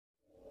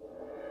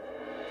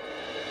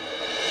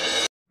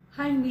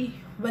Hi అండి,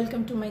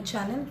 welcome to my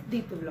channel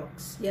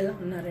Deepuvlogz. ఎలా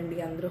ఉన్నారండి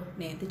అందరూ?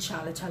 నేనైతే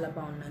చాలా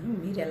బాగున్నాను.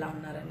 మీరు ఎలా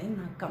ఉన్నారని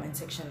నాకు కామెంట్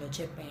సెక్షన్లో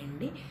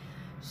చెప్పేయండి.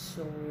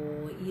 సో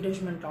ఈరోజు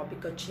మన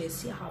టాపిక్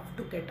వచ్చేసి how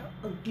to get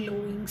a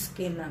glowing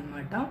skin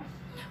అనమాట.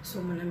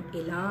 సో మనం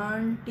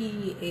ఎలాంటి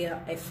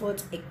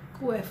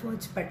ఎక్కువ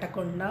ఎఫర్ట్స్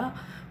పెట్టకుండా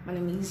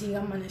మనం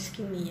ఈజీగా మన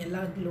స్కిన్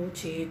ఎలా గ్లో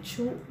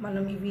చేయొచ్చు,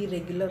 మనం ఇవి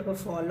రెగ్యులర్గా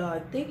ఫాలో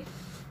అయితే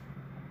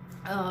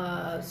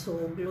సో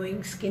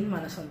గ్లోయింగ్ స్కిన్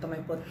మన సొంతం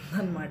అయిపోతుంది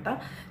అనమాట.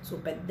 సో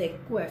పెద్ద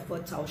ఎక్కువ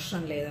ఎఫర్ట్స్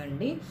అవసరం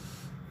లేదండి.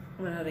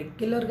 మనం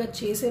రెగ్యులర్గా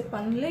చేసే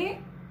పనులే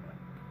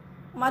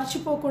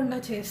మర్చిపోకుండా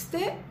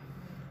చేస్తే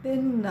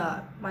దెన్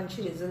మంచి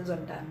రిజల్ట్స్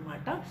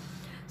ఉంటాయన్నమాట.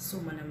 సో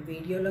మనం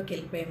వీడియోలోకి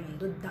వెళ్ళిపోయే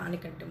ముందు,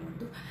 దానికంటే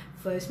ముందు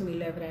ఫస్ట్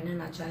మీలో ఎవరైనా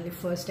నా ఛానల్ని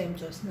ఫస్ట్ టైం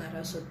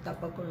చూస్తున్నారా, సో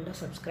తప్పకుండా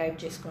సబ్స్క్రైబ్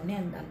చేసుకోండి.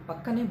 అండ్ దాని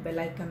పక్కనే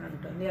బెల్ ఐకాన్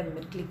ఉంటుంది, అది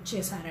మీరు క్లిక్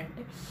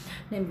చేశారంటే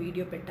నేను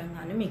వీడియో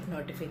పెట్టంగానే మీకు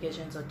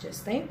నోటిఫికేషన్స్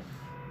వచ్చేస్తాయి.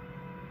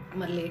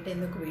 మరి లేట్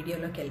ఎందుకు,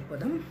 వీడియోలోకి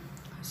వెళ్ళిపోదాం.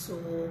 సో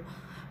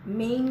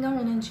మెయిన్గా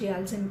మనం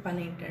చేయాల్సిన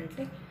పని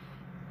ఏంటంటే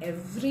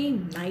every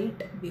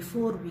night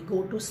before we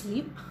go to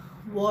sleep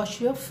wash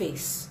your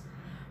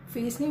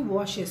ఫేస్ని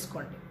వాష్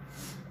చేసుకోండి.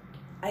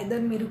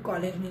 ఐదర్ మీరు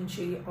కాలేజ్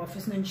నుంచి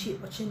ఆఫీస్ నుంచి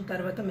వచ్చిన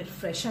తర్వాత మీరు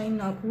ఫ్రెష్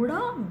అయినా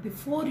కూడా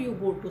before you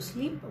go to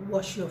sleep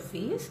wash your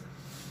face.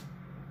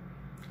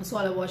 So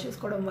అలా వాష్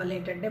చేసుకోవడం వల్ల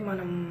ఏంటంటే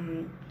మనం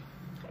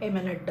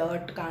ఏమైనా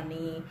డర్ట్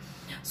కానీ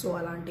సో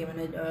అలాంటి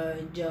ఏమైనా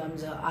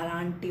జర్మ్స్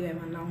అలాంటివి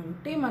ఏమైనా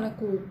ఉంటే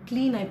మనకు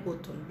క్లీన్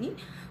అయిపోతుంది.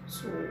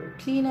 సో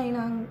క్లీన్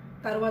అయిన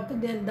తర్వాత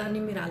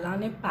దాన్ని మీరు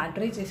అలానే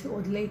ప్యాట్రై చేసి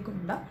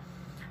వదిలేయకుండా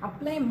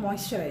అప్లై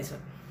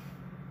మాయిశ్చరైజర్.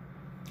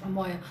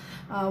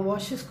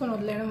 వాష్ చేసుకొని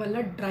వదిలేయడం వల్ల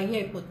డ్రై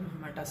అయిపోతుంది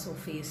అనమాట సో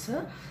ఫేస్.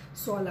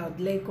 సో అలా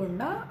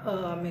వదిలేయకుండా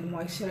మీరు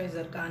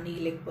మాయిశ్చరైజర్ కానీ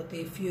లేకపోతే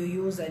ఇఫ్ యూ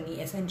యూజ్ అని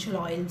ఎసెన్షియల్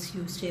ఆయిల్స్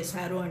యూజ్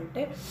చేశారు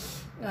అంటే,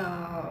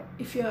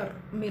 ఇఫ్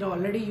మీరు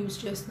ఆల్రెడీ యూజ్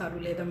చేస్తున్నారు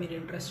లేదా మీరు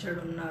ఇంట్రెస్టెడ్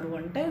ఉన్నారు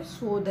అంటే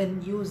సో దెన్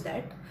యూజ్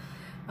దాట్.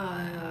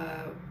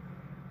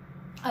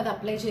 అది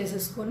అప్లై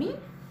చేసేసుకొని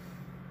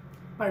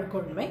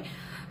పడుకోవడమే.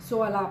 సో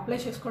అలా అప్లై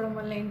చేసుకోవడం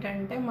వల్ల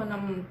ఏంటంటే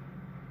మనం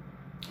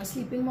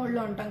స్లీపింగ్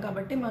మోడ్లో ఉంటాం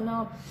కాబట్టి మన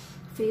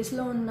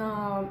ఫేస్లో ఉన్న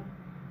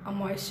ఆ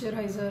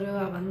మాయిశ్చరైజర్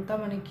అవంతా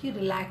మనకి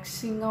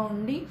రిలాక్సింగ్గా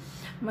ఉండి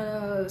మన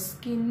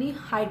స్కిన్ని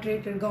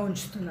హైడ్రేటెడ్గా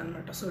ఉంచుతుంది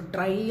అనమాట. సో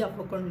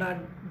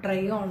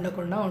డ్రైగా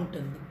ఉండకుండా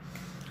ఉంటుంది.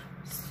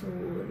 సో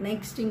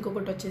నెక్స్ట్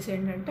ఇంకొకటి వచ్చేసి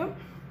ఏంటంటే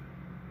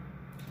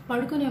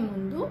పడుకునే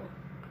ముందు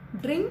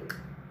డ్రింక్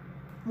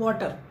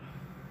వాటర్.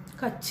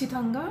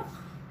 ఖచ్చితంగా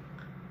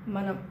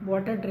మనం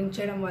వాటర్ డ్రింక్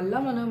చేయడం వల్ల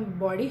మన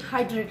బాడీ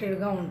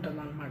హైడ్రేటెడ్గా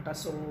ఉంటుంది అనమాట.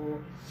 సో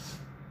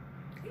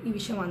ఈ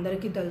విషయం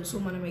అందరికీ తెలుసు.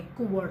 మనం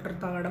ఎక్కువ వాటర్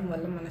తాగడం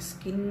వల్ల మన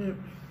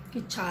స్కిన్కి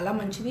చాలా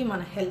మంచిది,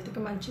 మన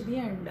హెల్త్కి మంచిది,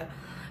 అండ్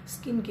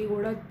స్కిన్కి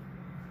కూడా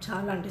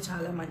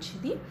చాలా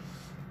మంచిది.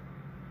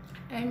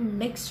 అండ్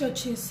నెక్స్ట్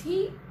వచ్చేసి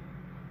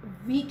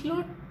వీక్లో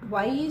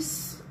twice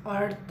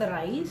or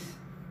thrice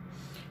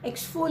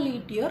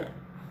exfoliate your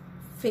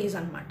face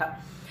అనమాట.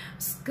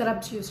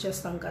 స్క్రబ్స్ యూజ్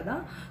చేస్తాం కదా,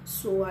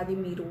 సో అది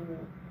మీరు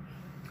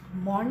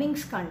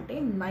మార్నింగ్స్ కంటే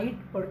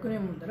నైట్ పడుకునే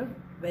ముందర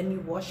when you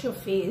wash your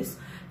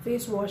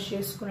face wash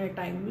చేసుకునే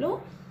టైంలో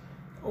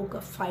ఒక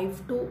 5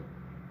 to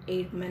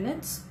 8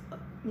 minutes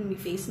మీ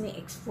ఫేస్ని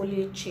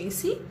ఎక్స్ఫోలియేట్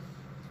చేసి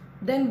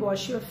then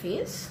wash your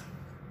face.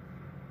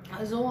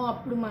 So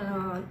అప్పుడు మన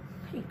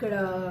ఇక్కడ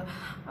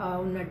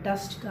ఉన్న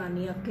డస్ట్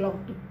కానీ ఆ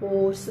క్లాగ్డ్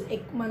పోర్స్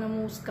మనము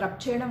స్క్రబ్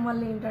చేయడం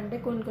వల్ల ఏంటంటే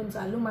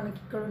కొన్నిసార్లు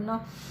మనకి ఇక్కడ ఉన్న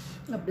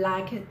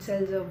black head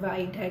cells,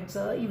 white heads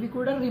ఇవి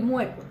కూడా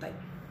రిమూవ్ అయిపోతాయి.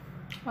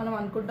 మనం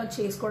అనుకుంటా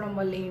చేసుకోవడం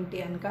వల్ల ఏంటి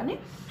అని, కానీ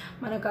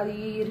మనకు అది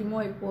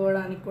రిమూవ్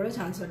అయిపోవడానికి కూడా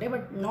ఛాన్స్ ఉంటాయి.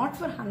 బట్ నాట్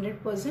ఫర్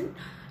 100%,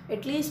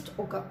 అట్లీస్ట్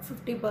ఒక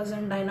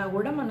 50% అయినా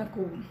కూడా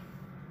మనకు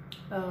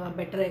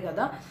బెటరే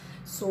కదా.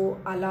 సో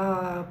అలా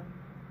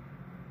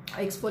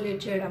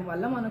ఎక్స్ఫోలియేట్ చేయడం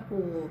వల్ల మనకు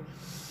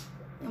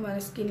మన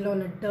స్కిన్లో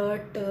ఉన్న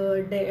డర్ట్,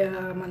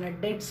 మన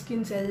డెడ్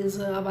స్కిన్ సెల్స్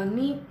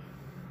అవన్నీ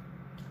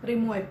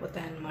రిమూవ్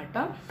అయిపోతాయి అన్నమాట.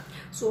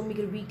 సో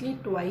మీకు వీక్లీ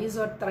ట్వైస్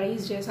ఆర్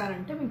థ్రైస్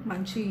చేశారంటే మీకు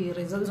మంచి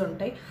రిజల్ట్స్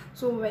ఉంటాయి.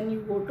 So when you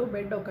go to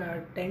bed ఒక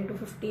 10 to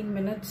 15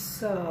 minutes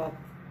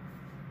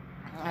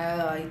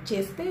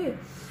చేస్తే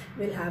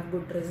will have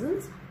good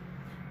results.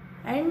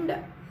 And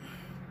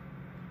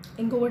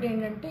ఇంకొకటి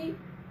ఏంటంటే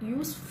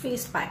యూస్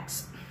ఫేస్ ప్యాక్స్.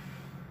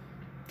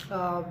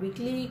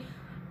 వీక్లీ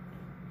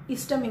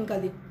ఇష్టం, ఇంకా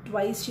అది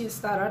ట్వైస్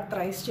చేస్తారా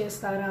థ్రైస్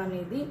చేస్తారా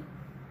అనేది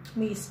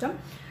మీ ఇష్టం.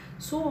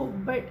 సో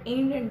బట్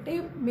ఏంటంటే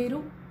మీరు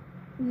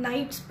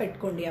నైట్స్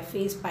పెట్టుకోండి ఆ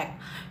ఫేస్ ప్యాక్.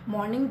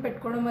 మార్నింగ్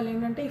పెట్టుకోవడం వల్ల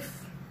ఏంటంటే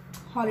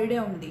హాలిడే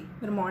ఉంది,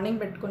 మీరు మార్నింగ్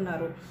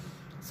పెట్టుకున్నారు,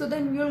 సో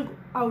దెన్ యూల్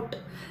అవుట్.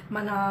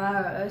 మన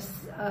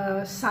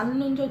సన్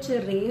నుంచి వచ్చే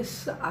రేస్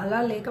అలా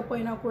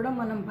లేకపోయినా కూడా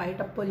మనం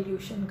బయట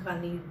పొల్యూషన్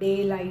కానీ డే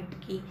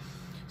లైట్కి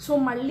సో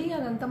మళ్ళీ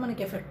అదంతా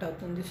మనకి ఎఫెక్ట్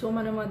అవుతుంది. సో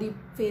మనం అది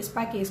ఫేస్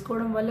ప్యాక్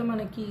వేసుకోవడం వల్ల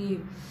మనకి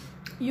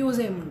యూజ్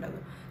ఏముండదు.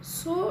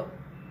 సో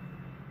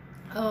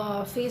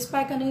ఫేస్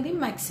ప్యాక్ అనేది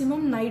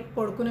మ్యాక్సిమం నైట్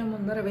పడుకునే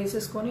ముందర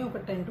వేసేసుకొని ఒక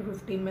 10 to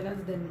 15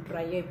 minutes దెన్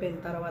డ్రై అయిపోయిన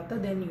తర్వాత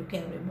then you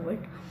can remove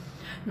it.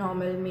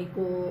 Normal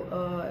మీకు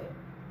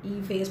ఈ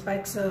ఫేస్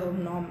ప్యాక్స్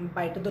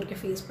బయట దొరికే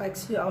ఫేస్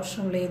ప్యాక్స్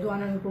అవసరం లేదు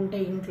అని అనుకుంటే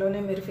ఇంట్లోనే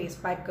మీరు ఫేస్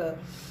ప్యాక్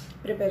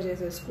ప్రిపేర్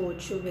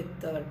చేసేసుకోవచ్చు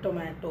విత్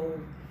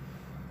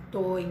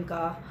టొమాటోతో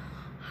ఇంకా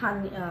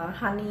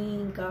హనీ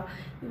ఇంకా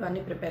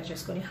ఇవన్నీ ప్రిపేర్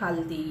చేసుకొని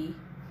హల్దీ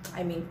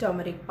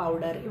టర్మరిక్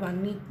పౌడర్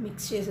ఇవన్నీ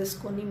మిక్స్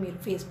చేసేసుకొని మీరు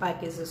ఫేస్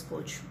ప్యాక్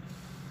వేసేసుకోవచ్చు.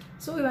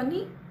 సో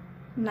ఇవన్నీ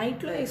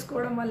నైట్లో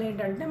వేసుకోవడం వల్ల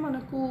ఏంటంటే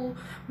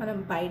మనం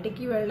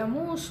బయటికి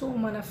వెళ్ళము, సో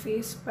మన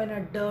ఫేస్ పైన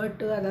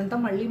డర్ట్ అదంతా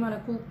మళ్ళీ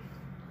మనకు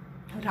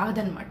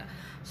రాదనమాట.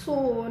 సో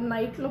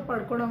నైట్లో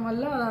పడుకోవడం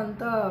వల్ల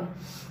అదంతా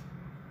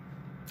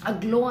ఆ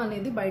గ్లో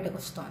అనేది బయటకు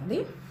వస్తుంది.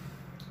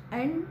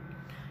 అండ్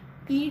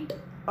ఈట్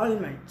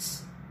ఆల్మండ్స్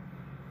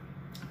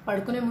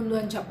పడుకునే ముందు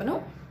అని చెప్పను,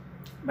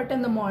 but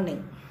in the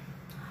morning.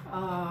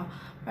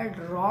 But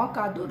రా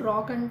కాదు, రా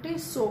కంటే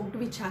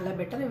సోక్డ్వి చాలా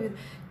బెటర్. ఇవి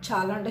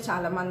చాలా అంటే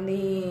చాలామంది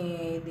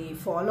ఇది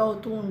ఫాలో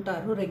అవుతూ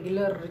ఉంటారు,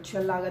 రెగ్యులర్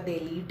రిచువల్ లాగా they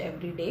eat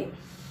every day.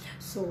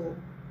 So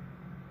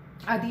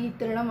అది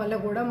తినడం వల్ల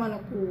కూడా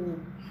మనకు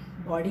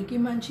బాడీకి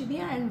మంచిది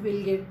and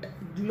will get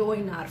glow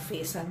in our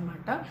face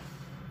అనమాట.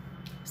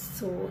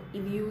 సో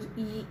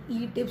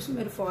ఈ టిప్స్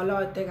మీరు ఫాలో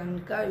అయితే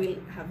కనుక will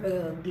have a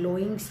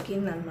glowing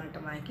skin అనమాట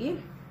మనకి.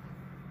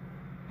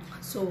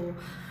 సో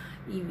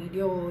ఈ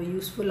వీడియో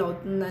యూస్ఫుల్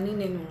అవుతుందని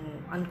నేను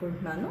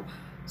అనుకుంటున్నాను.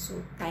 So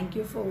thank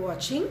you for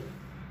watching.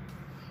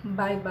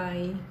 Bye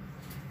bye.